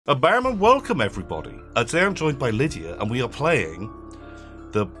A Barman, welcome everybody. Today I'm joined by Lydia and we are playing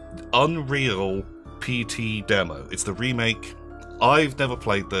the Unreal PT demo. It's the remake. I've never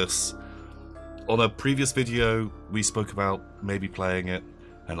played this. On a previous video we spoke about maybe playing it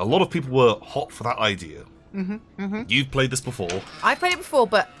and a lot of people were hot for that idea. You've played this before. I've played it before,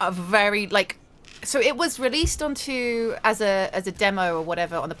 but a very so it was released onto as a demo or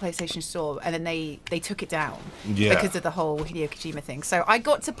whatever on the PlayStation Store, and then they took it down because of the whole Hideo Kojima thing. So I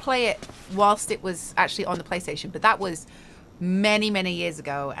got to play it whilst it was actually on the PlayStation, but that was many years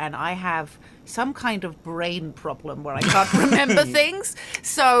ago, and I have some kind of brain problem where I can't remember things.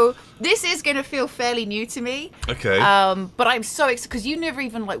 So this is going to feel fairly new to me. Okay. But I'm so excited because you never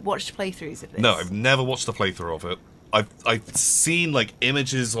even watched playthroughs of this. No, I've never watched a playthrough of it. I've seen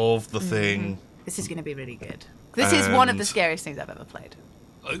images of the thing. This is going to be really good. This is one of the scariest things I've ever played.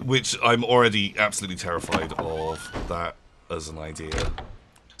 Which I'm already absolutely terrified of that as an idea.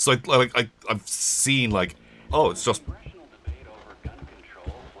 So I've seen oh, it's just.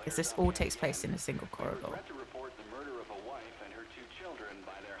 This all takes place in a single corridor.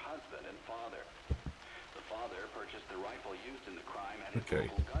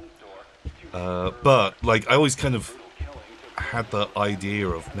 Okay. But I always kind of had the idea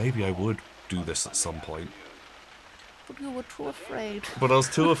of maybe I would do this at some point. But you were too afraid. But I was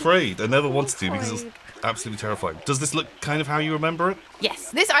too afraid. I never wanted to because it was absolutely terrifying. Does this look kind of how you remember it?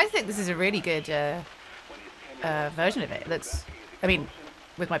 Yes. I think this is a really good version of it. It looks, I mean,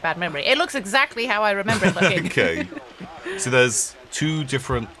 with my bad memory, it looks exactly how I remember it looking. Okay. So there's two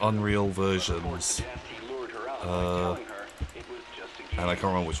different Unreal versions. And I can't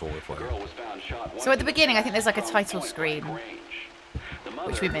remember which one we're playing. So at the beginning, I think there's a title screen,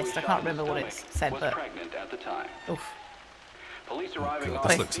 which we missed. I can't remember what it said, but oof. Oh God,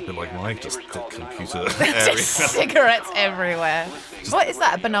 this looks a bit like my computer area. Cigarettes everywhere. What is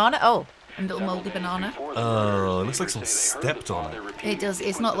that? A banana? Oh, a little mouldy banana. Oh, it looks like someone stepped on it. It does.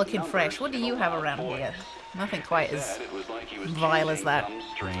 It's not looking fresh. What do you have around here? Nothing quite as vile as that.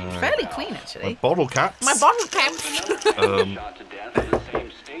 Fairly clean, actually. My bottle caps. My bottle caps.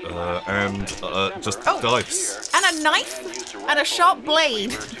 And just dice. And a knife and a sharp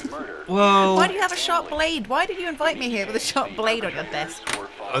blade. Well, Why do you have a sharp blade? Why did you invite me here with a sharp blade on your desk?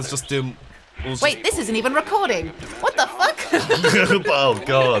 I was just doing. Wait, this isn't even recording. What the fuck? Oh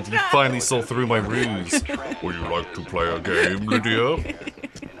God! You finally saw through my ruse. Would you like to play a game, Lydia?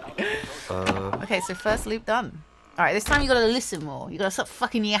 Okay, so first loop done. All right, this time you gotta listen more. You gotta stop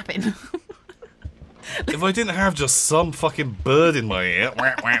fucking yapping. If I didn't have just some fucking bird in my ear,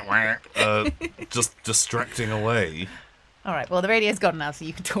 just distracting away. All right, well the radio's gone now, so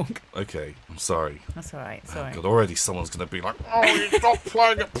you can talk. Okay, I'm sorry. That's all right. Sorry. God, already someone's gonna be like, "Oh, he's not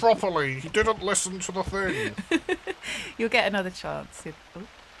playing it properly. He didn't listen to the thing." You'll get another chance. Oh.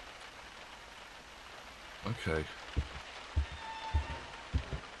 Okay.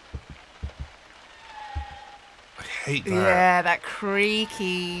 I hate that. Yeah, that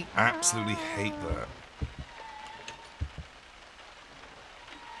creaky. Absolutely hate that.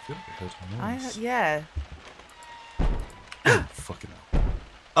 I feel like I heard a noise. Yeah. Oh, fucking hell.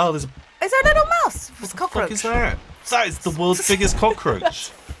 Oh, there's a... Is there a little mouse? It's a What cockroach. the fuck is that? That is the world's biggest cockroach.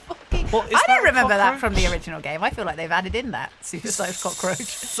 What is I don't that, remember that cockroach? from the original game. I feel like they've added in that super-sized cockroach.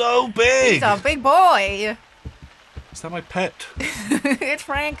 So big! He's a big boy. Is that my pet? It's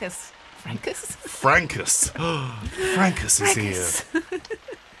Frankus. Frankus? Frankus. Frankus is here.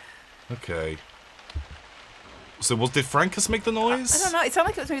 Okay. So did Frankus make the noise? I don't know. It sounded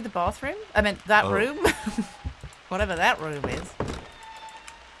like it was maybe the bathroom. I meant that room. Whatever that room is.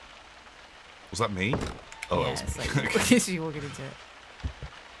 Was that me? Oh, Yeah, that it's was like you walking into it.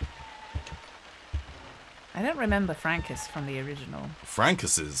 I don't remember Frankus from the original.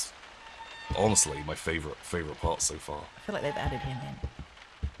 Frankus is honestly my favorite part so far. I feel like they've added him in.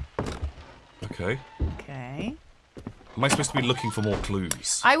 Okay. Okay. Am I supposed to be looking for more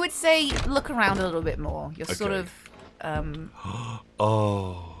clues? I would say look around a little bit more. You're sort Okay. of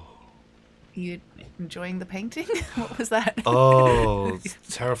Oh. you enjoying the painting? What was that? Oh, it's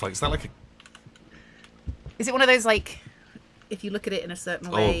terrifying. Is that like a... Is it one of those if you look at it in a certain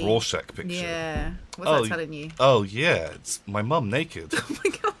way? Oh, Rorschach picture. Yeah. What's that telling you? Oh, yeah. It's my mum naked. Oh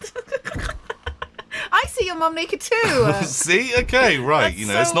my god. I see your mum naked too. See? Okay, right.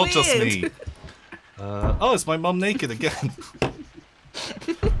 That's It's not so just weird. me. Oh, it's my mum naked again.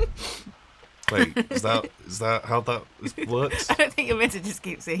 Wait, is that how that works? I don't think you're meant to just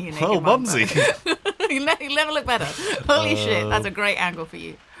keep seeing your naked Oh, mum, mumsy. but you never look better. Holy shit, that's a great angle for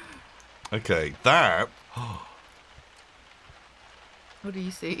you. Okay, that What do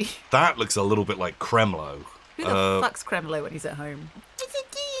you see? looks a little bit like Kremlo. Who the fuck's Kremlo when he's at home?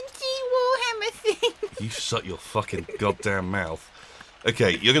 You shut your fucking goddamn mouth.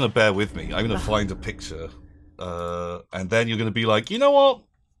 Okay, you're gonna bear with me. I'm gonna find a picture, and then you're gonna be like, you know what?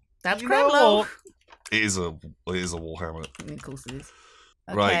 That's Kremlo. It is a Warhammer. Of course it is.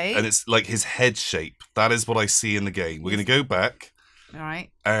 Okay. Right, and it's like his head shape. That is what I see in the game. We're gonna go back. All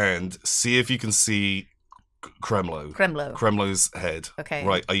right. And see if you can see Kremlo's head. Okay.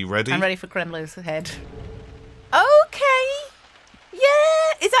 Right, are you ready? I'm ready for Kremlo's head. Okay. Yeah.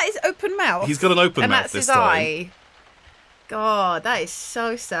 Is that his open mouth? He's got an open and mouth that's this his time. eye. God, that is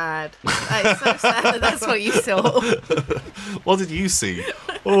so sad. That is so sad that's what you saw. What did you see?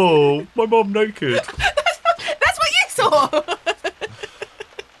 Oh, my mum naked. That's what you saw.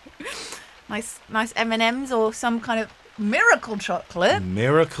 Nice M&Ms or some kind of miracle chocolate.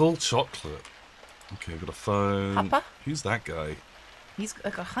 Miracle chocolate. Okay, I've got a phone. Papa? Who's that guy? He's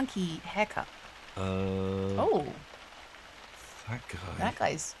got a hunky haircut. Oh. That guy. That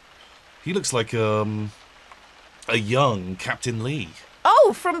guy's... He looks like a young Captain Lee.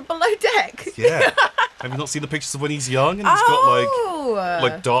 Oh, from Below Deck. Yeah. Have you not seen the pictures of when he's young and he's got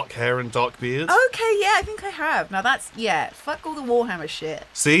like dark hair and dark beard? Okay, yeah, I think I have. Now that's, fuck all the Warhammer shit.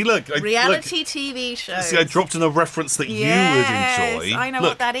 See, look. Reality TV shows. See, I dropped in a reference that you would enjoy. I know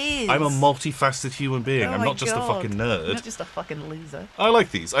what that is. I'm a multifaceted human being. I'm not just a fucking nerd. You're not just a fucking loser. I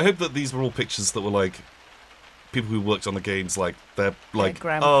like these. I hope that these were all pictures that were like people who worked on the games, like they're like,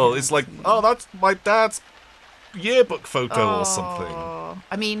 oh, it's like, oh, that's my dad's yearbook photo or something.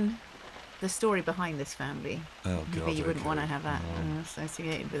 I mean, the story behind this family. Oh god, maybe you wouldn't want to have that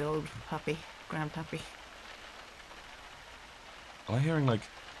associated with old puppy, grandpuppy. Am I hearing like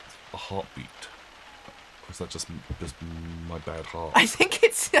a heartbeat? Or is that just my bad heart? I think you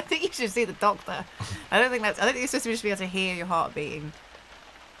should see the doctor. I don't think you're supposed to just be able to hear your heart beating.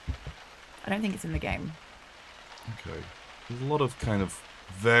 I don't think it's in the game. Okay. There's a lot of kind of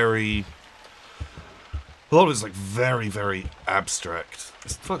very... A lot of it's like very, very abstract.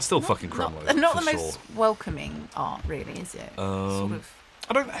 It's still fucking Kremlo. Not the most welcoming art, really, is it? Sort of.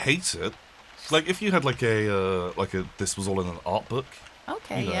 I don't hate it. Like if you had like a this was all in an art book.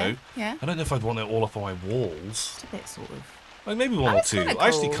 Okay, you know, yeah. I don't know if I'd want it all up on my walls. It's a bit sort of. Like maybe one or two. Cool. I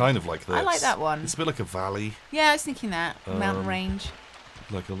actually kind of like this. I like that one. It's a bit like a valley. Yeah, I was thinking that mountain range.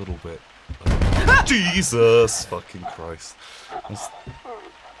 Like a little bit. Jesus fucking Christ.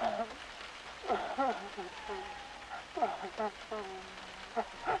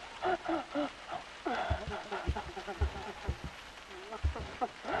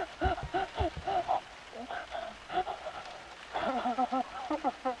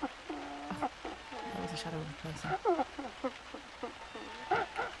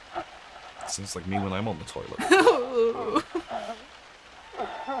 Sounds like me when I'm on the toilet.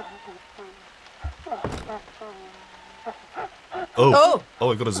 Oh,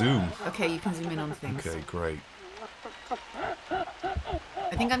 I got a zoom. Okay, you can zoom in on things. Okay, great.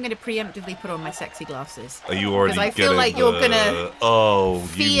 I think I'm going to preemptively put on my sexy glasses. Are you already? Because I feel like you're gonna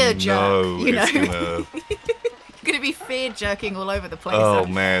fear jerk. You know, you're gonna be fear jerking all over the place. Oh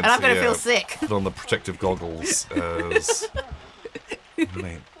man, and I'm gonna feel sick. Put on the protective goggles. As... Mate,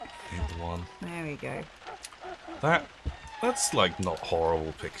 ain't the one. There we go. That's like not a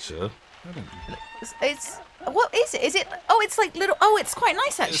horrible picture. It's what is it? Is it? Oh, it's like little. Oh, it's quite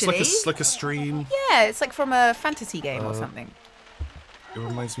nice actually. It's like a stream. Yeah, it's like from a fantasy game or something. It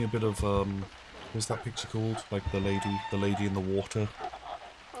reminds me a bit of what's that picture called? Like the lady in the water.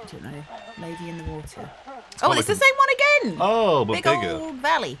 I don't know. Lady in the water. It's like the same one again. Oh, but bigger. Big old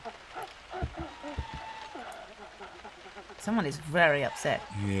valley. Someone is very upset.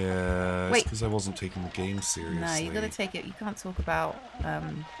 Yeah, it's because I wasn't taking the game seriously. No, you got to take it. You can't talk about.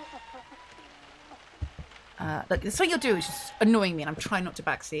 Look, that's what you'll do is just annoying me, and I'm trying not to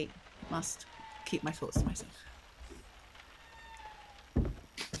backseat. Must keep my thoughts to myself.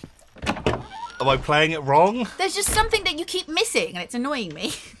 Am I playing it wrong? There's just something that you keep missing, and it's annoying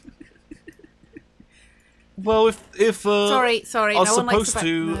me. Well, if sorry, I was supposed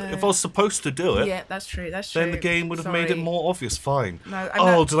to, if I was supposed to do it, yeah, that's true. That's true. then the game would have made it more obvious. Fine.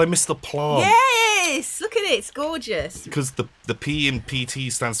 No, did I miss the plant? Yes, look at it. It's gorgeous. Because the P in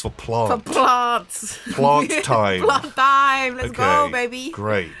PT stands for plant. For plants. Plant time. Plant time. Let's go, baby.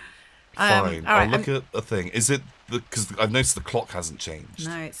 Great. Fine. All right, I'll look at a thing. Is it because I've noticed the clock hasn't changed?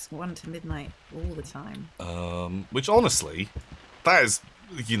 No, it's 1 to midnight all the time. Which honestly, that is,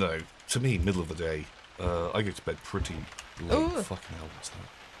 to me, middle of the day. I go to bed pretty late. Ooh. Fucking hell, what's that?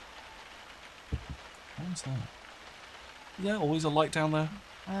 What was that? Yeah, always a light down there?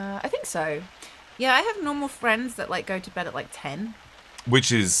 I think so. Yeah, I have normal friends that go to bed at 10.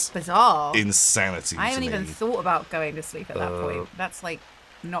 Which is bizarre. Insanity. I haven't even thought about going to sleep at that point. That's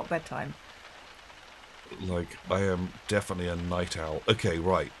not bedtime. Like, I am definitely a night owl. Okay,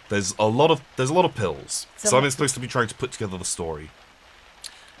 right. There's a lot of pills. Someone's supposed to be trying to put together the story.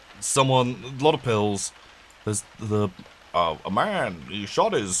 A lot of pills. There's a man. He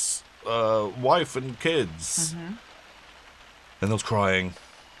shot his wife and kids. And I was crying.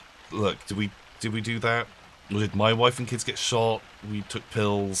 Look, did we do that? Or did my wife and kids get shot? We took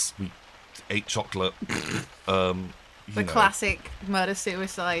pills. We ate chocolate. The classic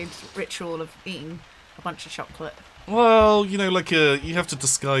murder-suicide ritual of eating a bunch of chocolate. Well, you know, like you have to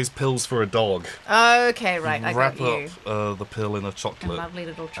disguise pills for a dog. Okay, right, I got you. Wrap up the pill in a chocolate. A lovely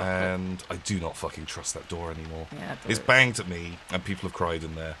little chocolate. And I do not fucking trust that door anymore. Yeah, it's banged at me, and people have cried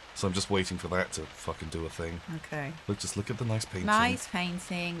in there. So I'm just waiting for that to fucking do a thing. Okay. Just look at the nice painting. Nice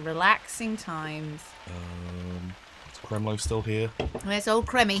painting, relaxing times. Is Kremlo still here? There's old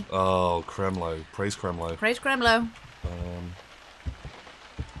Cremmy. Oh, Kremlo. Praise Kremlo. Praise Kremlo.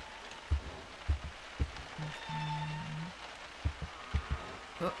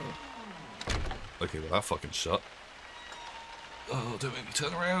 Okay, well that fucking shut. Oh, don't make me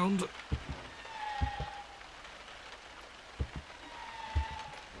turn around.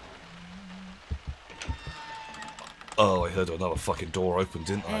 Oh, I heard another fucking door open,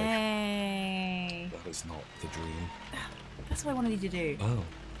 didn't I? Hey. That is not the dream. That's what I wanted you to do. Oh.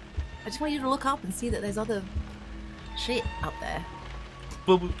 I just want you to look up and see that there's other shit up there.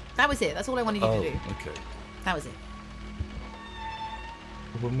 But that was it. That's all I wanted you to do. Okay. That was it.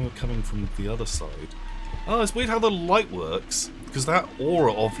 When we were coming from the other side... Oh, it's weird how the light works. Because that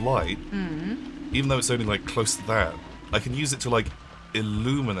aura of light, even though it's only, like, close to that, I can use it to, like,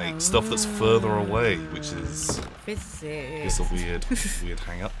 illuminate stuff that's further away, which is... Physics. It's a weird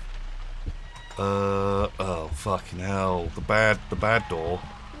hang-up. Oh, fucking hell. The bad door.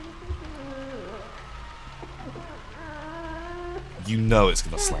 You know it's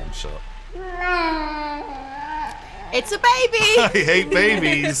gonna slam shut. It's a baby! I hate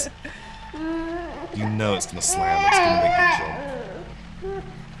babies! You know it's gonna slam, it's gonna make me jump.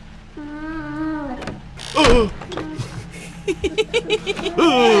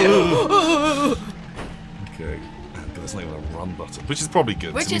 Okay. There's not even a run button, which is probably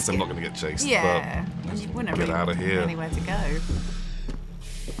good, because it means I'm not gonna get chased. Yeah. But you wouldn't get out of here. Anywhere to go.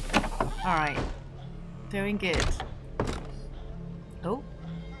 Alright. Doing good. Oh.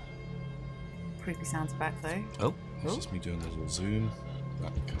 Creepy sounds back though. Oh, it's just me doing a little zoom.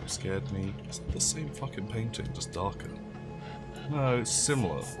 That kind of scared me. It's the same fucking painting, just darker. No, it's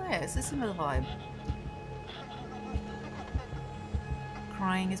similar. Yeah, it's a similar vibe.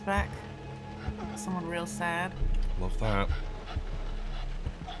 Crying is back. Someone real sad. Love that.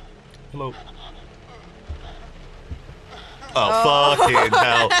 Hello. Oh, fucking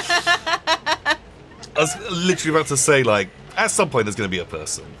hell. I was literally about to say, like, at some point there's going to be a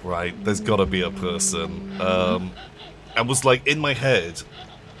person, right? There's got to be a person. And was like, in my head,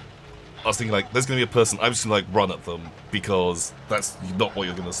 I was thinking, like, there's going to be a person. I'm just going to, like, run at them because that's not what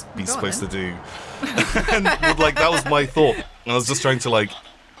you're going to be supposed to do. And, like, that was my thought. And I was just trying to, like,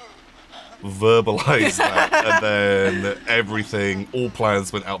 verbalize that. And then everything, all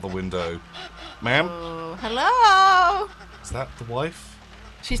plans went out the window. Ma'am? Oh, hello? Is that the wife?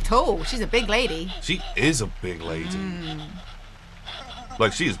 She's tall. She's a big lady. She is a big lady.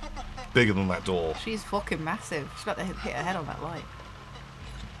 Like, she is bigger than that door. She's fucking massive. She's about to hit her head on that light.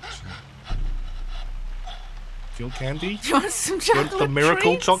 Do you want candy? Do you want some chocolate? Do you want the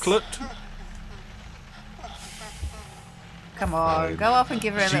miracle treats? chocolate? Come on, go up and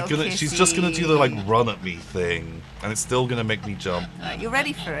give her a little kissy. She's just gonna do the, like, run at me thing, and it's still gonna make me jump. Right, you're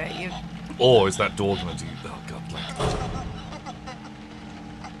ready for it. Or is that door gonna do... Oh, God, like...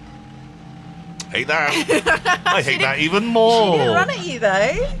 Hate that. I hate that even more. She didn't run at you,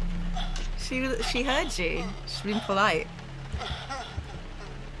 though. She heard you. She's been polite.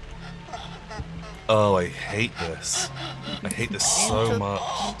 Oh, I hate this. I hate this so much.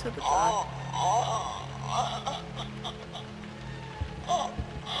 Into the dark.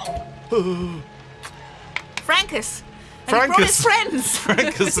 Frankus! And he brought his friends!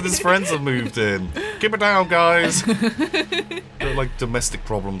 Frankus and his friends have moved in. Keep it down, guys. They're like domestic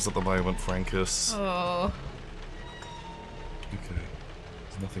problems at the moment, Frankus. Oh. Okay.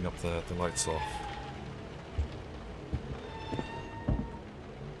 There's nothing up there. The light's off.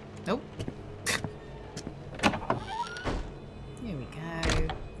 Nope. Here we go.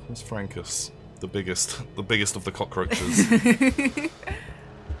 There's Frankus. The biggest of the cockroaches.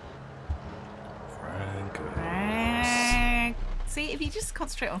 See, if you just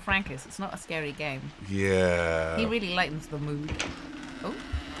concentrate on Frankus, it's not a scary game. Yeah. He really lightens the mood. Oh.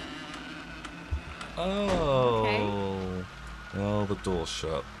 Oh. Okay. Oh, the door's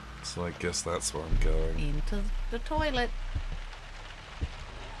shut. So I guess that's where I'm going. Into the toilet.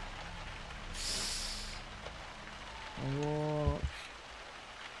 Oh.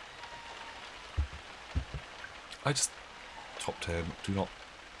 I just... Top 10. Do not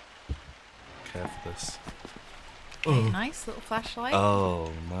care for this. Okay, nice little flashlight.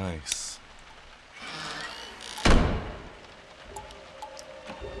 Oh, nice.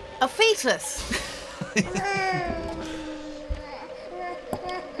 A fetus!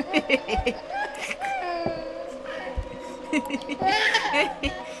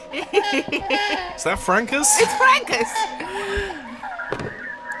 Is that Frankus? It's Frankus!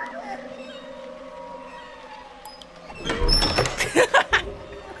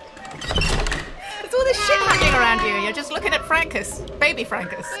 There's all this shit hanging around you and you're just looking at Frankus. Baby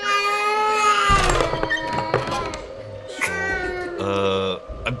Frankus.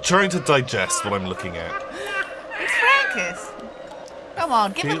 I'm trying to digest what I'm looking at. It's Frankus. Come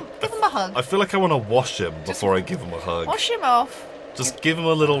on, give him a hug. I feel like I want to wash him before I give him a hug. Wash him off. Just give him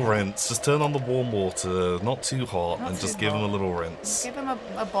a little rinse. Just turn on the warm water, not too hot, and just give him a little rinse. Give him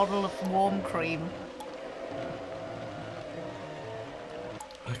a bottle of warm cream.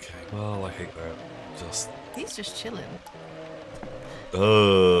 Okay, well, I hate that. He's just chilling.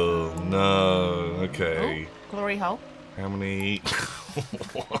 Oh, no. Okay. Oh, glory hole. How many...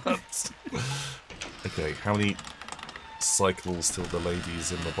 What? Okay, how many cycles till the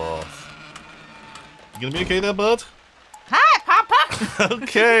lady's in the bath? You gonna be okay there, bud? Hi, Papa!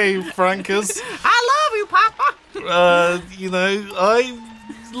 Okay, Frankus. I love you, Papa! You know, I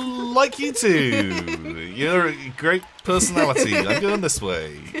like you too. You're a great personality. I'm going this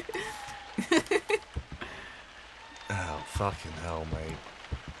way. Oh, fucking hell, mate.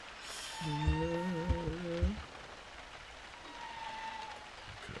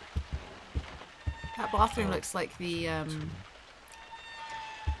 That bathroom looks like the Hat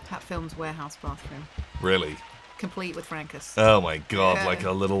Films warehouse bathroom. Really? Complete with Frankus. Oh my god, like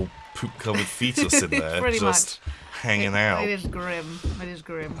a little poop-covered fetus in there, Pretty just hanging out. It is grim. It is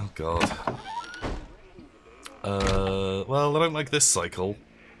grim. Oh god. Well, I don't like this cycle.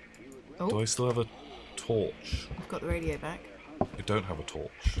 Oh. Do I still have a torch? I've got the radio back. I don't have a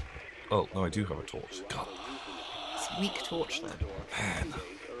torch. Oh, no, I do have a torch. God. It's a weak torch, though. Man.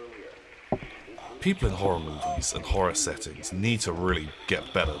 People in horror movies and horror settings need to really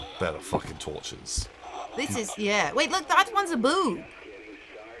get better fucking torches. This is, yeah. Wait, look, that one's a boob.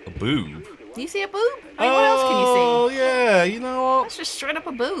 A boob? Do you see a boob? I mean, what else can you see? Oh, yeah, you know what? That's just straight up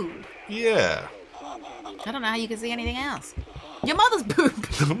a boob. Yeah. I don't know how you can see anything else. Your mother's boob.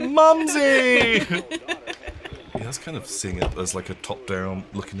 Mumsy! Yeah, that's kind of seeing it as like a top-down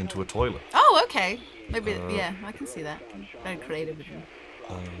looking into a toilet. Oh, okay. Maybe, yeah, I can see that. Very creative of you.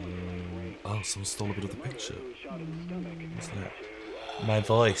 Oh, someone stole a bit of the picture. What's that? My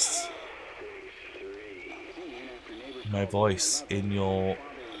voice. My voice in your...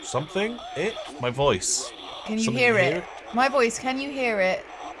 something? It? My voice. Can you Something hear it? My voice, can you hear it?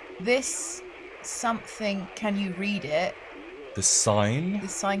 This something, can you read it? The sign?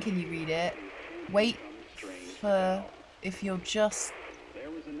 This sign, can you read it? Wait for... if you're just...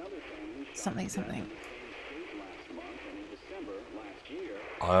 something, something.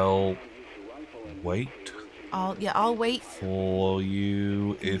 I'll wait. I'll wait. For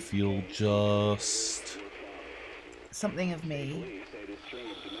you if you'll just... something of me.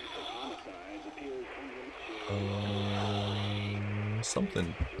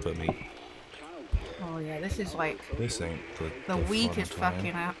 Something for me. Oh yeah, this is like This ain't the weakest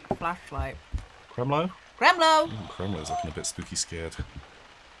fucking flashlight. Kremlo? Kremlo! Kremlo's looking a bit spooky scared.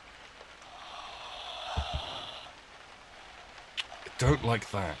 I don't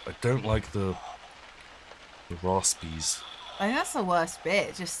like that. I don't like the raspies. I think that's the worst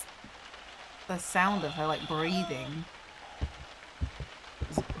bit, just the sound of her like breathing.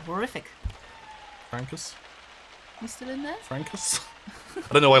 It's horrific. Frankus? You still in there? Frankus?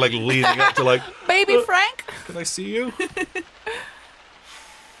 I don't know why, like, leading up to, like... Baby Frank? Can I see you?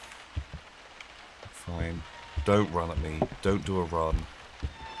 Fine. Don't run at me. Don't do a run.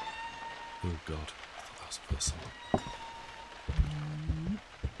 Oh, God. I thought that was a person.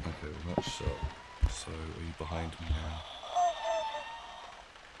 Okay, well, that's shut. So, are you behind me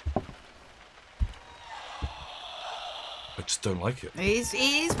now? I just don't like it. It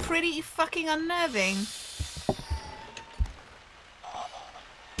is pretty fucking unnerving.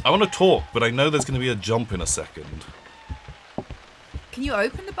 I want to talk, but I know there's going to be a jump in a second. Can you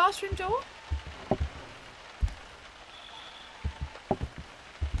open the bathroom door?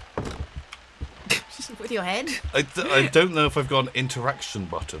 With your head? I don't know if I've got an interaction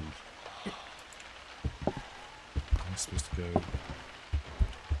button. Am I supposed to go...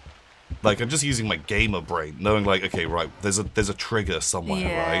 Like, I'm just using my gamer brain, knowing, like, okay, right, there's a trigger somewhere,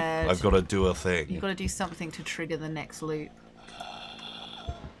 right? I've got to do a thing. You've got to do something to trigger the next loop.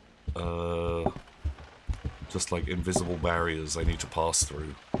 Just, like, invisible barriers I need to pass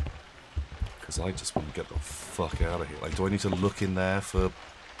through. Because I just want to get the fuck out of here. Like, do I need to look in there for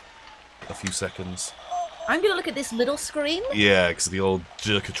a few seconds? I'm going to look at this little screen. Yeah, because the old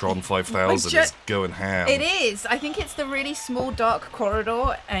Jerkatron 5000 is going ham. It is. I think it's the really small, dark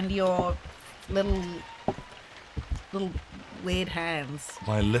corridor and your little weird hands.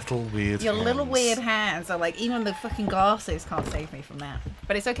 My little weird Your hands. little weird hands are like, even the fucking glasses can't save me from that.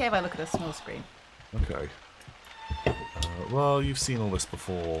 But it's okay if I look at a small screen. Okay. Well, you've seen all this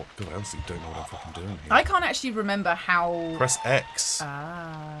before. God, I honestly don't know what I'm fucking doing here. I can't actually remember how... Press X.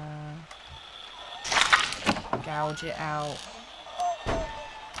 Gouge it out.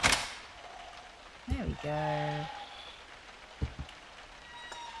 There we go.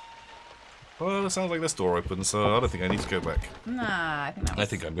 Well, it sounds like this door opens, so I don't think I need to go back. Nah, I think that was... I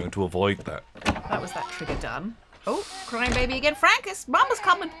think I'm going to avoid that. That was that trigger done. Oh, crying baby again. Frankus, Mama's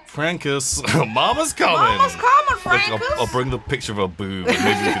coming. Frankus. Mama's coming. Mama's coming, Frankus. Look, I'll bring the picture of a boob and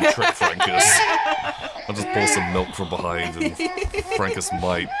maybe we can trick Frankus. I'll just pour some milk from behind and Frankus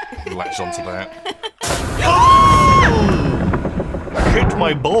might latch onto that. Oh! I hit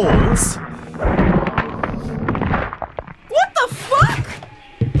my balls. What the fuck?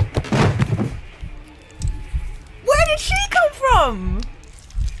 Where did she come from?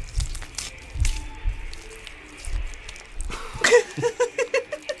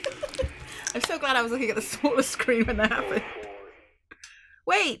 I'm so glad I was looking at the smaller screen when that happened.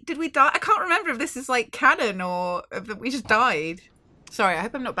 Wait, did we die? I can't remember if this is like canon or if we just died. Sorry, I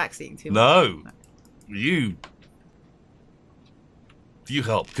hope I'm not backseating too much. No. You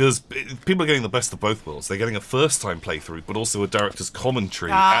help, because people are getting the best of both worlds. They're getting a first-time playthrough, but also a director's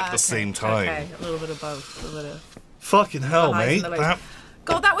commentary at the same time. Okay, a little bit of both. A little bit of fucking hell, mate. That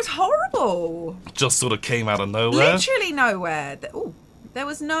God, that was horrible. just sort of came out of nowhere. Literally nowhere. Oh, there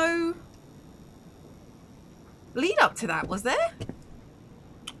was no lead up to that, was there?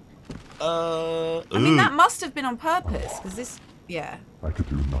 I mean, that must have been on purpose, because this... Yeah. I could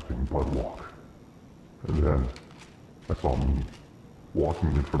do nothing but walk. And then I saw me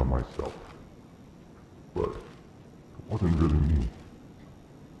walking in front of myself. But it wasn't really me.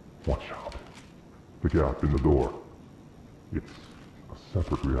 Watch out. The gap in the door. It's a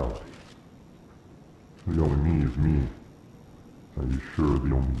separate reality. The only me is me. Are you sure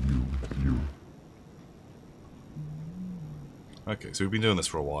the only you is you? Okay, so we've been doing this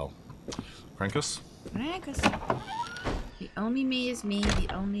for a while. Frankus? Frankus. The only me is me,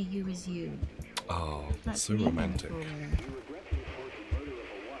 the only you is you. Oh, that's so romantic.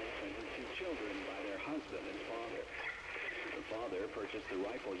 Purchased the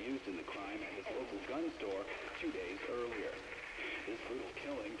rifle used in the crime at his local gun store 2 days earlier. This brutal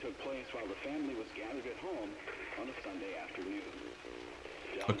killing took place while the family was gathered at home on a Sunday afternoon.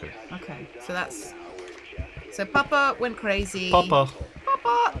 Okay, so that's... So Papa went crazy. Papa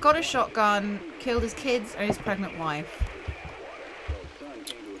got a shotgun, killed his kids and his pregnant wife.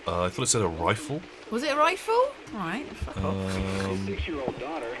 I thought it said a rifle. Was it a rifle? Alright, fuck off. His 6-year-old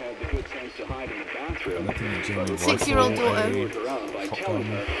daughter had the good sense to hide in the bathroom. 6-year-old daughter. By telling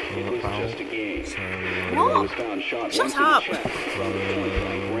her it was just a game. What? Was found shot Shut up!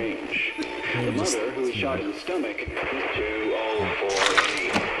 Range. The mother, who was shot in the stomach, was too old for any.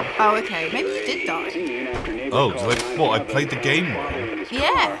 Oh, okay. Maybe you did die. Oh, so what? I played the game wrong?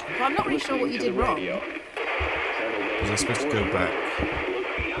 Yeah, but I'm not really sure what you did wrong. Was I supposed to go back?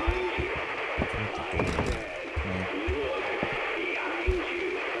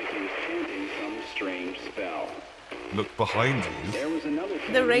 Look behind you.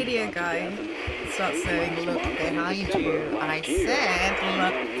 The radio guy starts saying, "Look behind you." I said,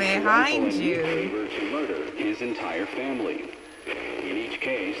 "Look behind you." To murder his entire family. In each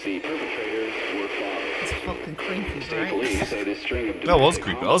case, the perpetrators were fathers. It's fucking creepy, State police say this string of that was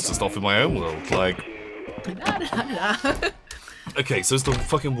creepy. I was just off in my own world, like. Okay, so is the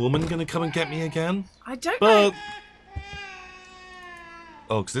fucking woman gonna come and get me again? I don't know.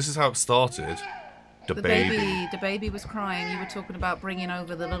 Oh, because this is how it started. The baby was crying. You were talking about bringing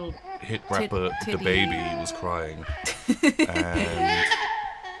over the little hit rapper. The baby was crying, and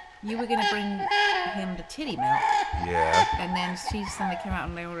you were gonna bring him the titty milk. Yeah. And then she suddenly came out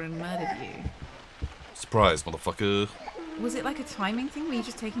and they were and murdered you. Surprise, motherfucker! Was it like a timing thing? Were you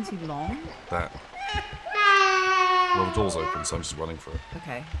just taking too long? That. Well, the door's open, so I'm just running for it.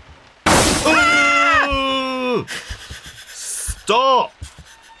 Okay. Stop!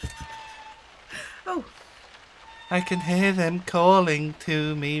 Oh. I can hear them calling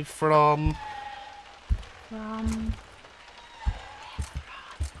to me from...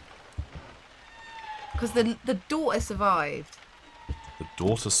 Because the daughter survived. The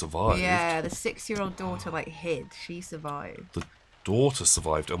daughter survived? Yeah, the 6-year-old daughter, like, hid. She survived. The daughter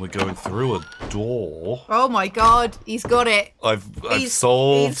survived, and we're going through a door. Oh my god, he's got it. I've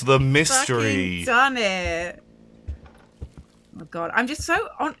solved the Fucking mystery. done it. Oh god, I'm just so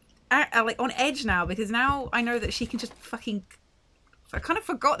on edge now, because now I know that she can just fucking... I kind of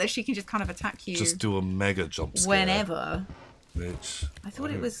forgot that she can just kind of attack you. Just do a mega jump scare. Whenever. Which I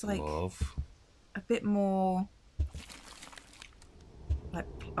thought it was like love. a bit more like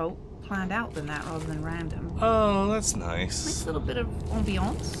planned out than that, rather than random. Oh, that's nice. Nice little bit of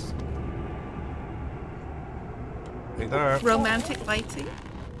ambiance. Hey there. Romantic lighting.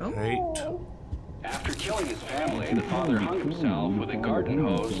 Oh. Hate. After killing his family, the father hung himself with a garden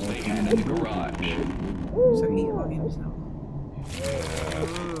hose they had in the garage. So he hung himself.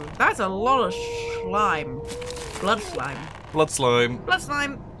 Ooh, that's a lot of slime. Blood slime. Blood slime. Blood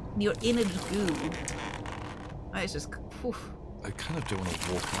slime. Your inner goo. That is just... Oof. I kind of do want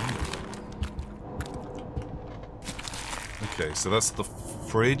to walk under it. Okay, so that's the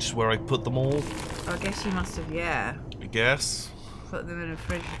fridge where I put them all. I guess you must have, yeah. I guess. Put them in a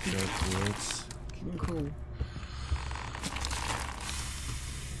fridge. Keep them cool.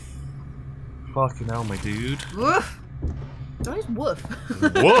 Fucking hell, my dude. Woof. That is woof.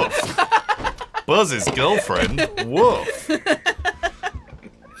 Woof. Buzz's girlfriend. Woof.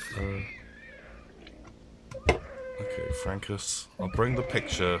 Okay, Frankus. I'll bring the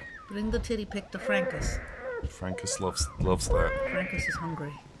picture. Bring the titty pic to Frankus. Frankus loves that. Frankus is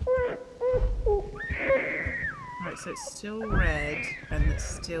hungry. Right, so it's still red and it's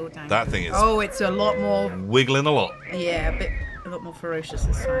still dangling. That thing is Oh, it's a lot more. wiggling a lot. Yeah, a lot more ferocious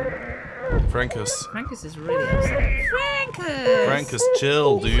this time. Frankus. Frankus is really upset. Frankus! Frankus,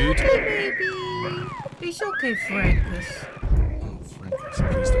 chill, dude. Hey, baby. It's okay, Frankus. Oh, Frankus,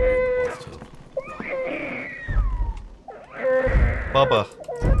 please don't get in the bathtub. Bubba.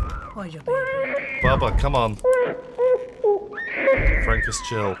 Oh, your baby. Bubba, come on. Frankus,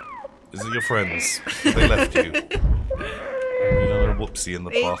 chill. Is it your friends? They left you. Another whoopsie in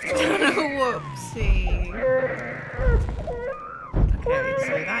the bathtub. Whoopsie. Okay,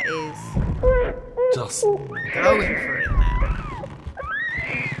 so that is Just going for it now.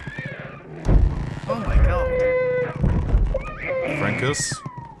 Oh my god. Frankus.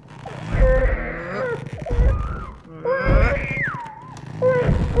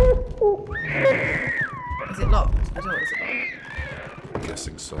 Is it locked? The door, is it locked? I'm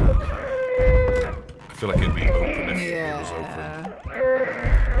guessing so. I feel like it'd be open if it was open.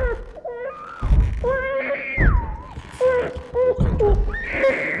 Walk under it.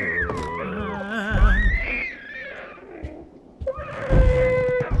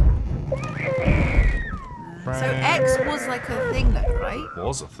 So X was like a thing though, right?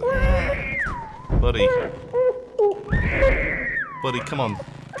 Was a thing. Yeah. Buddy. Buddy, come on.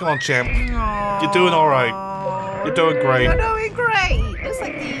 Come on, champ. Aww. You're doing alright. You're doing great. You're doing great. Looks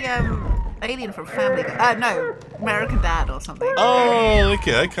like the alien from Family Guy. No, American Dad or something. Oh,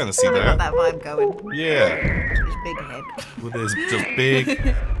 okay. I kind of see I got that. that vibe going. Yeah. His big head. With his just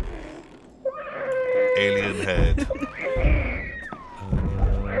big alien head.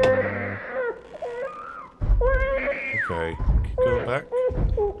 Okay. Go back.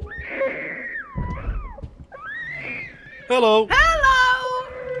 Hello. Hello.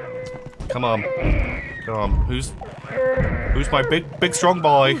 Come on. Come on. Who's my big strong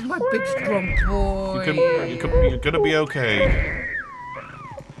boy? My big strong boy. You're gonna be okay.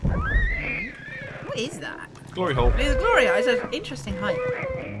 What is that? Glory hole. It's Gloria. It's an interesting height.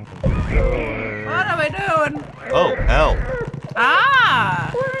 What am I doing? Oh, L.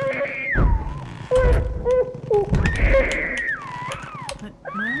 Ah!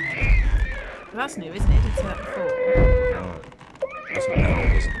 That's new, isn't it? It did that before. Doesn't L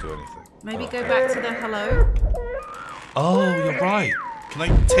doesn't do anything. Maybe go back to the hello. Oh, you're right. Can I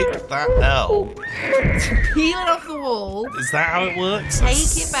take that L? Peel it off the wall. Is that how it works? Take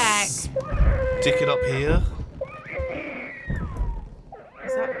it back. Stick it up here.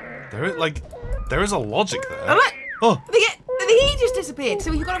 Is that... There is a logic there. Oh, look! Oh. He just disappeared.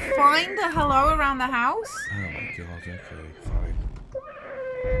 So you've got to find a hello around the house? Oh my god, okay, fine.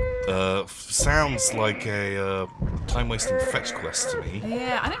 Sounds like a time-wasting fetch quest to me.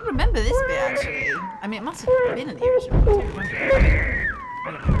 Yeah, I don't remember this bit actually. I mean, it must have been in the original. But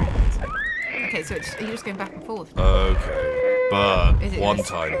I don't remember. Okay, so are you just going back and forth? Okay, but one gonna...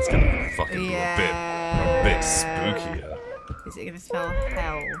 time it's gonna fucking be a bit spookier. Is it gonna spell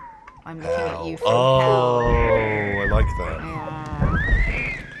hell? I'm looking at you from Oh, hell. I like that.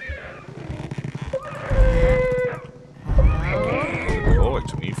 Calling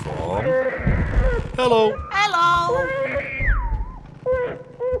to me from... Hello! Hello!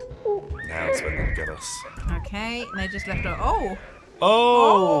 Now's when they get us. Okay, and they just left her. Oh!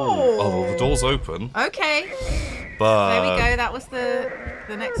 Oh, the door's open. Okay. But... There we go, that was the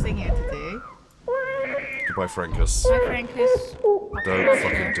next thing you had to do. Goodbye, Frankus. Hi, Frankus. Don't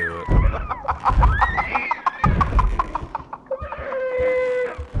fucking do it.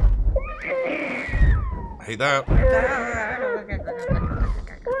 I hate that.